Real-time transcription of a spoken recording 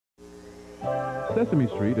Sesame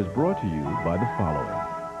Street is brought to you by the following.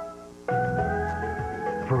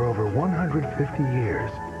 For over 150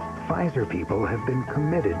 years, Pfizer people have been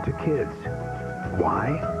committed to kids.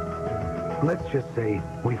 Why? Let's just say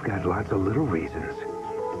we've got lots of little reasons.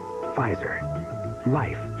 Pfizer.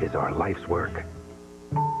 Life is our life's work.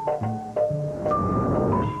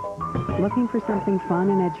 Looking for something fun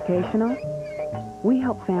and educational? We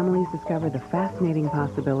help families discover the fascinating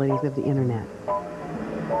possibilities of the internet.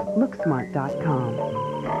 LookSmart.com.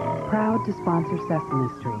 Proud to sponsor Sesame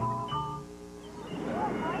Street.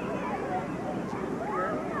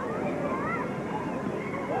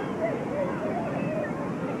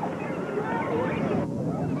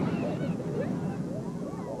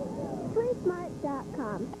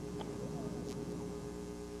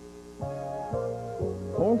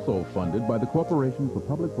 Also funded by the Corporation for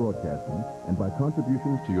Public Broadcasting and by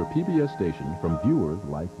contributions to your PBS station from viewers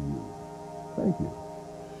like you. Thank you.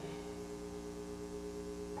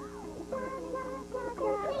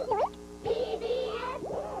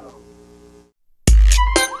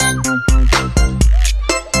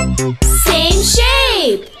 Same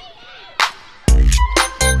shape.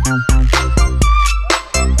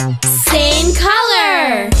 Same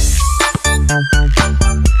color.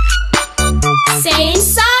 Same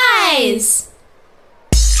size.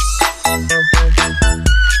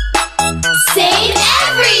 Same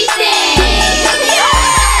everything.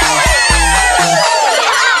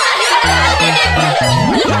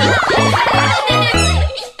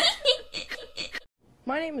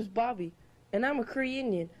 My name is Bobby, and I'm a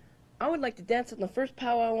Korean. I would like to dance on the first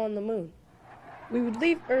powwow on the moon. We would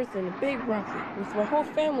leave Earth in a big rocket with my whole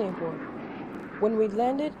family aboard. When we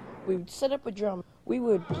landed, we would set up a drum. We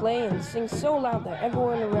would play and sing so loud that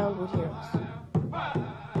everyone around would hear us.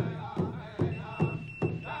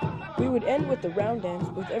 We would end with the round dance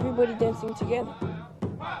with everybody dancing together.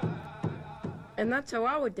 And that's how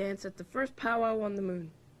I would dance at the first powwow on the moon.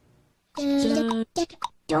 Ribbit,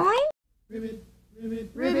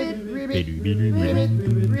 Ribbit, ribbit, ribbit, ribbit, ribbit,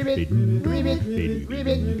 ribbit,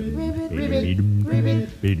 ribbit, ribbit,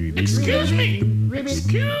 ribbit. Excuse me!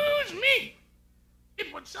 Excuse me!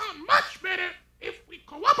 It would sound much better if we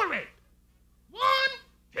cooperate. 1,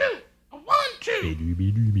 2, 1, 2. Ribbit,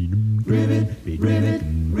 ribbit, ribbit, ribbit,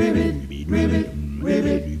 ribbit, ribbit, ribbit,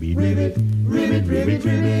 ribbit, ribbit,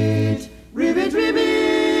 ribbit, ribbit.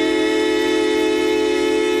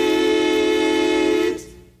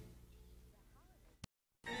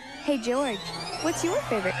 Hey, George, what's your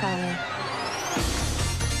favorite color?